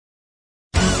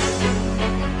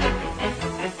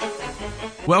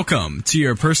Welcome to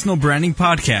your personal branding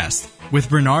podcast with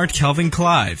Bernard Kelvin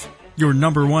Clive, your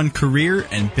number one career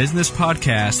and business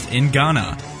podcast in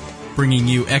Ghana, bringing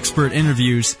you expert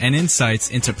interviews and insights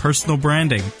into personal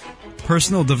branding,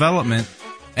 personal development,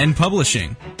 and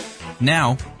publishing.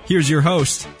 Now, here's your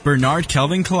host, Bernard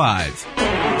Kelvin Clive.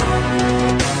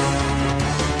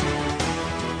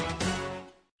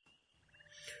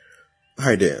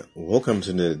 Hi there. Welcome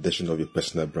to another edition of your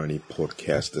personal branding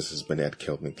podcast. This is Bernard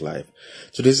Kelvin Clive.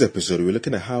 So this episode, we're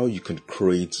looking at how you can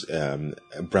create a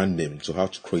brand name. So how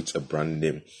to create a brand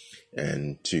name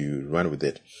and to run with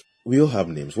it. We all have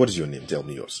names. What is your name? Tell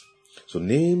me yours. So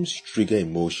names trigger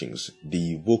emotions,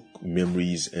 they evoke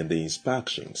memories, and they inspire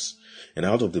actions. And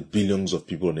out of the billions of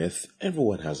people on earth,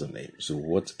 everyone has a name. So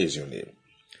what is your name?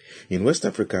 In West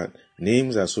Africa,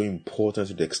 names are so important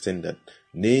to the extent that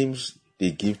names they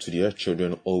give to their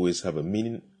children always have a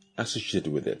meaning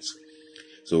associated with it.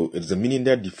 So it's the meaning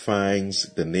that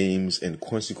defines the names and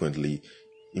consequently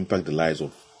impact the lives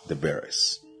of the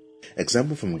bearers.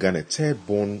 Example from Ghana,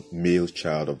 third-born male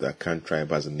child of the Akan tribe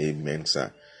has the name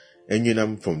Mensa.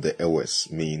 Enyunam from the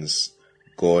Ewes means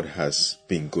God has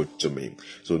been good to me.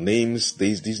 So names,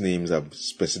 these names have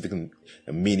specific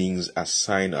meanings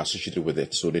assigned, associated with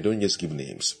it. So they don't just give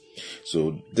names.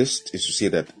 So this is to say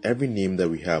that every name that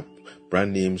we have,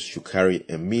 brand names, should carry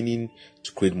a meaning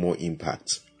to create more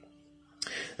impact.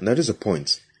 And that is the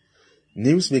point.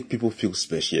 Names make people feel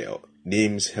special.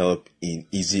 Names help in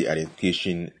easy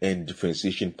identification and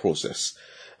differentiation process.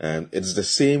 It's the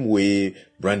same way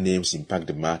brand names impact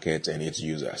the market and its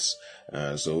users.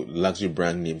 So luxury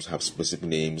brand names have specific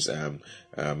names, and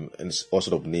all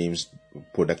sort of names,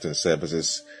 products and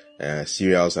services.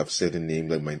 Cereals have certain names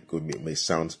that may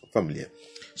sound familiar.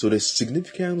 So the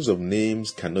significance of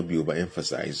names cannot be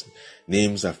overemphasized.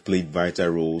 Names have played vital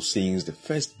roles since the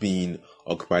first being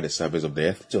occupied the surface of the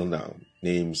earth till now.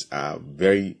 Names are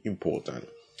very important.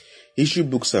 History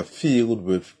books are filled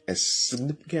with a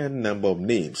significant number of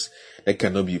names that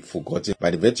cannot be forgotten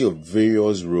by the virtue of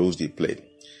various roles they played.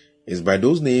 It's by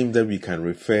those names that we can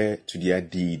refer to their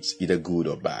deeds, either good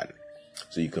or bad.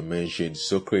 So you can mention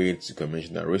Socrates, you can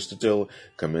mention Aristotle,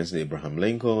 you can mention Abraham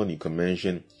Lincoln, you can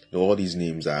mention all these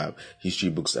names. Are history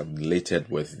books are related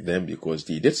with them because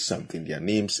they did something. Their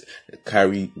names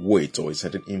carry weight or a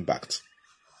certain impact.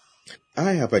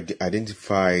 I have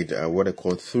identified what I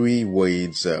call three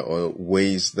ways or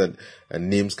ways that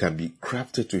names can be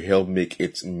crafted to help make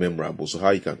it memorable. So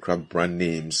how you can craft brand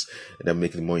names that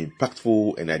make it more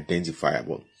impactful and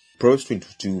identifiable. Proverbs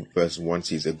 22 verse 1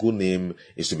 says a good name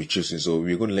is to be chosen. So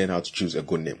we're going to learn how to choose a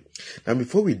good name. Now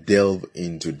before we delve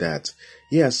into that,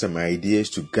 here are some ideas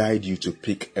to guide you to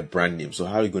pick a brand name. So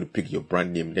how are you going to pick your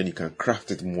brand name? Then you can craft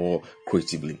it more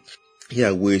creatively. Here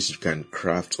are ways you can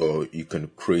craft or you can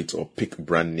create or pick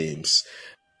brand names.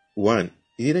 One,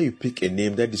 either you pick a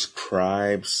name that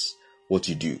describes what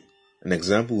you do. An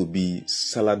example would be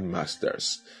Salad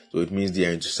Masters. So it means they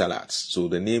are into salads. So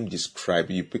the name describes,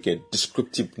 you pick a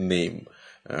descriptive name.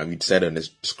 You decide on a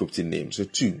descriptive name. So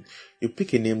two, you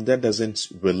pick a name that doesn't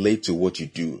relate to what you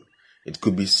do. It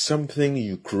could be something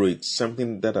you create,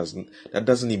 something that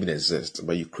doesn't even exist,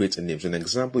 but you create a name. So an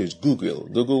example is Google.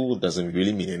 Google doesn't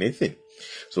really mean anything.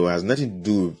 So it has nothing to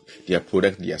do with their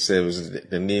product, their services,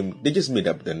 the name. They just made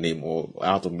up the name or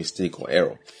out of mistake or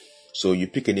error. So you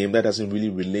pick a name that doesn't really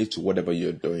relate to whatever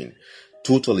you're doing.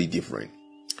 Totally different.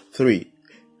 Three,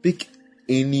 pick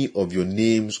any of your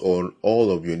names or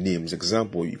all of your names.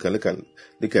 Example, you can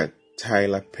look at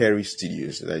Tyler Perry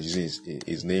Studios, that is using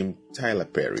his name Tyler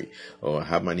Perry, or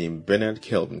have my name Bernard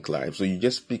Kelvin Clive. So you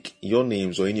just pick your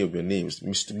names or any of your names.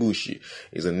 Mr. Bushi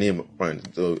is a name of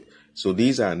brand. So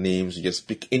these are names. You just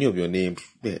pick any of your names.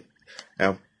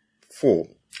 Four,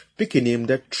 pick a name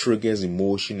that triggers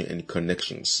emotion and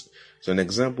connections. So an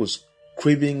example is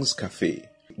Cravings Cafe.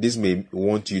 This may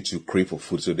want you to crave for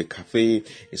food. So the cafe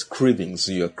is craving.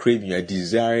 So you're craving, you're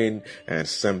desiring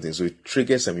something. So it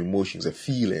triggers some emotions, a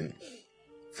feeling.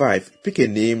 5, pick a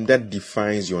name that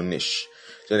defines your niche.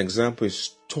 So an example is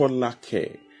toddler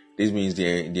care. This means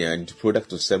they are into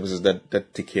products or services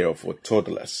that take care of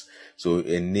toddlers. So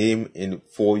a name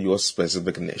for your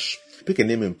specific niche. Pick a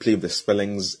name and play with the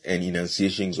spellings and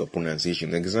enunciations or pronunciation.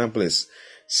 An example is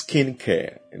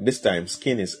skincare. This time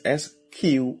skin is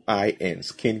S-Q-I-N,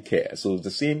 skincare. So it's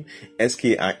the same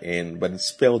S-K-I-N, but it's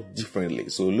spelled differently.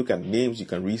 So look at names, you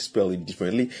can respell it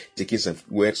differently, taking some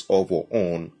words off or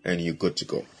on, and you're good to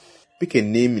go. Pick a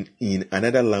name in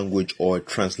another language or a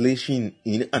translation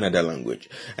in another language.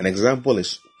 An example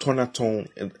is Tonaton,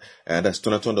 that's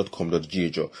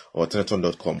tonaton.com.gh or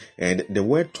tonaton.com. And the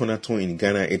word Tonaton in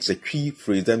Ghana, it's a key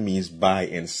phrase that means buy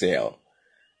and sell.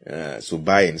 So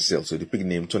buy and sell. So they pick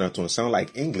name Tonaton, sound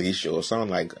like English or sound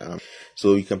like,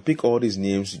 so you can pick all these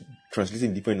names, translate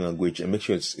in different language and make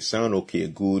sure it sound okay,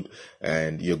 good,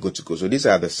 and you're good to go. So these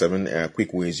are the 7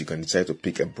 quick ways you can decide to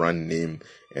pick a brand name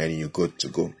and you're good to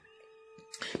go.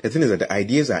 The thing is that the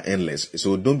ideas are endless,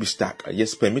 so don't be stuck.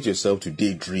 Just permit yourself to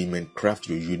daydream and craft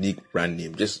your unique brand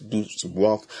name. Just do some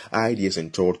wild ideas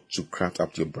and thought to craft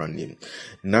up your brand name.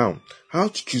 Now, how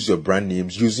to choose your brand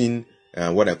names using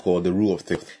what I call the rule of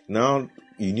 3. Now,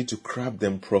 you need to craft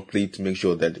them properly to make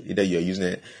sure that either you're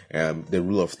using the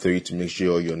rule of 3 to make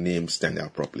sure your names stand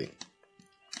out properly.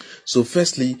 So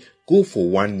firstly, go for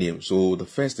one name. So the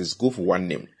first is go for one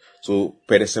name. So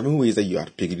per the 7 ways that you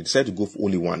had picked, you decide to go for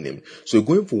only one name. So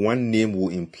going for one name will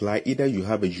imply either you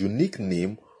have a unique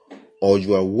name or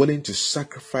you are willing to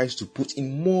sacrifice to put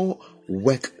in more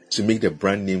work to make the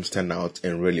brand name stand out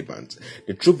and relevant.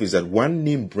 The truth is that one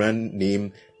name brand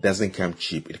name doesn't come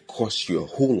cheap. It costs you a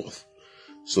whole lot.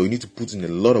 So you need to put in a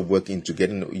lot of work into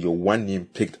getting your one name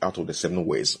picked out of the 7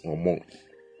 ways or more.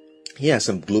 Here are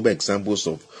some global examples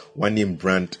of one name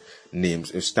brand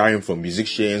names, starting from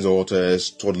musicians, authors,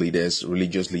 thought leaders,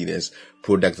 religious leaders,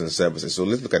 products and services. So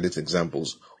let's look at these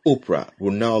examples. Oprah,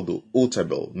 Ronaldo,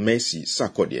 Otabel, Messi,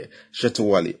 Sarkodie,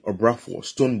 Shetawale, Obrafour,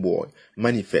 Stonebwoy,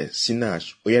 Manifest,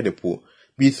 Sinach, Oyedepo,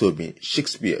 Beethoven,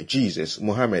 Shakespeare, Jesus,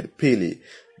 Mohammed, Pele,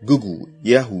 Google,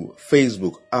 Yahoo,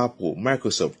 Facebook, Apple,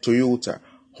 Microsoft, Toyota,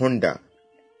 Honda,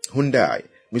 Hyundai,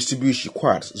 Mitsubishi,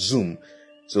 Quartz, Zoom.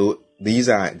 So these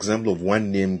are examples of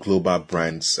one name global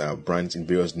brands in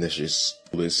various niches.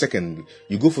 The second,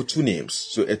 you go for 2 names.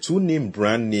 So a 2-name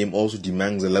brand name also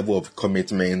demands a level of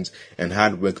commitment and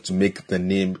hard work to make the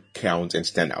name count and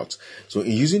stand out. So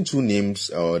in using 2 names,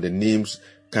 the names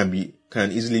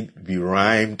can easily be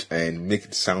rhymed and make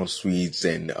it sound sweet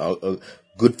and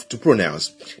good to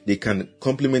pronounce. They can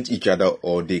complement each other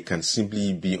or they can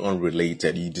simply be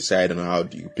unrelated. You decide on how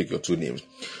you pick your 2 names.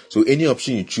 So any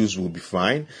option you choose will be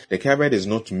fine. The caveat is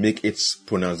not to make its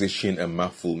pronunciation a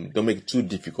mouthful. Don't make it too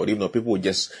difficult. Even though people will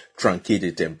just truncate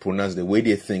it and pronounce the way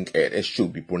they think it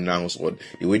should be pronounced or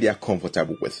the way they are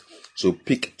comfortable with. So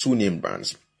pick 2 name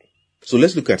brands. So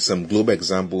let's look at some global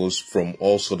examples from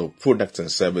all sort of products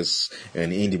and service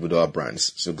and individual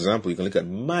brands. So example, you can look at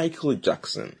Michael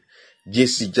Jackson,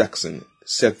 J.C. Jackson,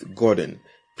 Seth Godin,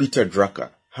 Peter Drucker,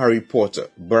 Harry Potter,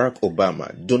 Barack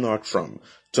Obama, Donald Trump,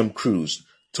 Tom Cruise,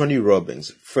 Tony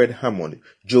Robbins, Fred Hammond,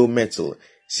 Joe Mettle,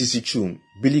 Cissy Chum,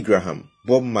 Billy Graham,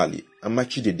 Bob Marley,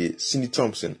 Amachi Dede, Cindy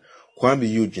Thompson, Kwame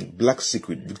Eugene, Black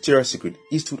Secret, Victoria's Secret,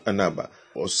 Eastwood Anaba,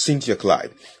 or Cynthia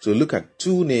Clive. So look at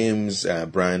 2 names,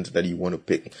 brand that you want to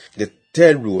pick. The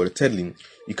third rule,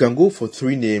 you can go for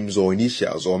 3 names or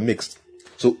initials or mixed.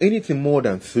 So anything more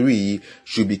than 3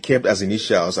 should be kept as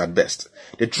initials at best.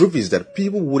 The truth is that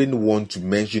people wouldn't want to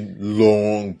mention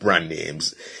long brand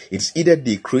names. It's either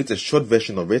they create a short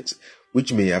version of it,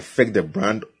 which may affect the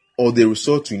brand, or they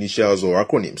resort to initials or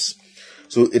acronyms.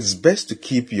 So it's best to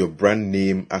keep your brand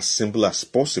name as simple as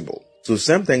possible. So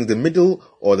sometimes the middle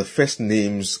or the first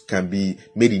names can be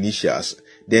made initials,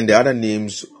 then the other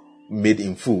names made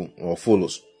in full or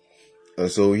follows.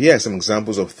 So here are some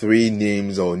examples of 3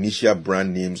 names or initial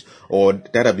brand names or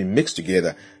that have been mixed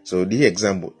together. So the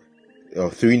example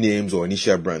of 3 names or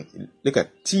initial brand. Look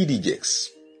at TD Jakes,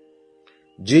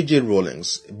 JJ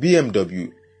Rawlings,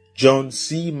 BMW, John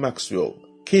C. Maxwell,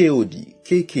 KOD,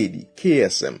 KKD,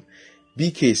 KSM,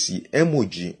 BKC,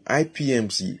 MOG,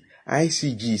 IPMC,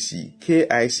 ICGC,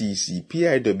 KICC,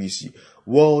 PIWC,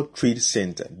 World Trade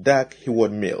Center, Dark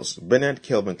Hayward Mills, Bernard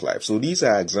Kelvin Clive. So these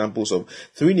are examples of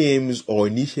 3 names or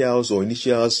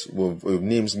initials with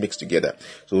names mixed together.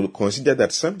 So consider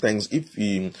that sometimes if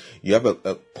you have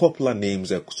a popular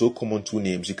names, so common 2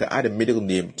 names, you can add a middle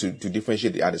name to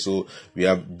differentiate the other. So we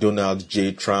have Donald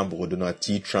J. Trump or Donald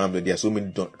T. Trump. There are so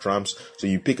many Trumps. So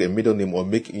you pick a middle name or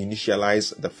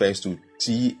initialize the first to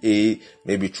T.A.,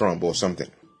 maybe Trump or something.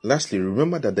 Lastly,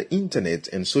 remember that the internet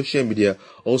and social media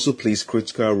also plays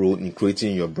critical role in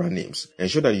creating your brand names.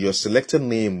 Ensure that your selected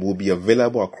name will be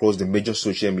available across the major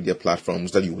social media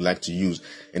platforms that you would like to use,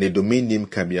 and the domain name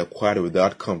can be acquired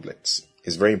without conflicts.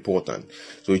 It's very important.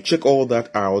 So you check all that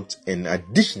out, and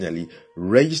additionally,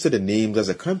 register the names as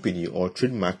a company or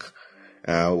trademark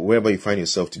wherever you find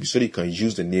yourself to be, so that you can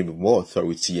use the name with more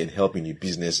authority and help in your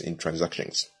business in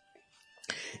transactions.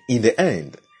 In the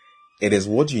end, it is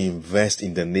what you invest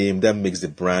in the name that makes the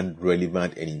brand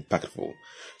relevant and impactful.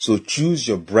 So choose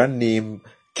your brand name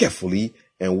carefully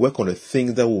and work on the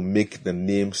things that will make the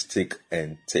name stick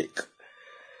and take.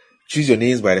 Choose your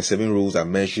names by the 7 rules I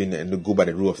mentioned and go by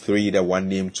the rule of 3, either 1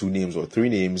 name, 2 names, or 3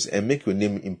 names, and make your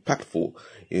name impactful.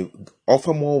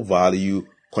 Offer more value,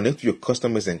 connect with your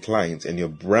customers and clients, and your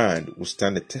brand will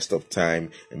stand the test of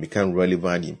time and become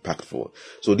relevant and impactful.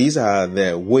 So these are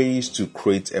the ways to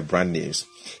create a brand names.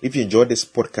 If you enjoyed this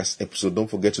podcast episode, don't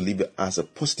forget to leave us a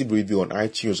positive review on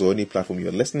iTunes or any platform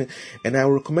you're listening. And I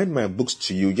will recommend my books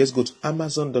to you. Just go to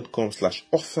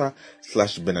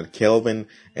amazon.com/author/Bernard Kelvin,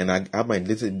 and I have my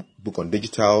latest book on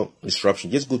digital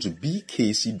disruption. Just go to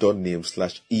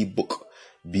bkc.name/ebook,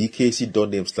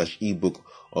 bkc.name/ebook,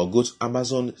 or go to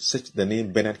Amazon, search the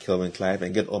name Bernard Kelvin Clive,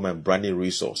 and get all my branding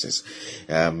resources.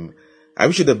 I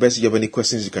wish you the best. If you have any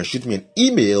questions, you can shoot me an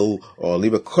email or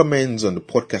leave a comment on the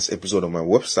podcast episode on my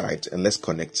website, and let's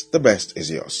connect. The best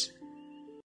is yours.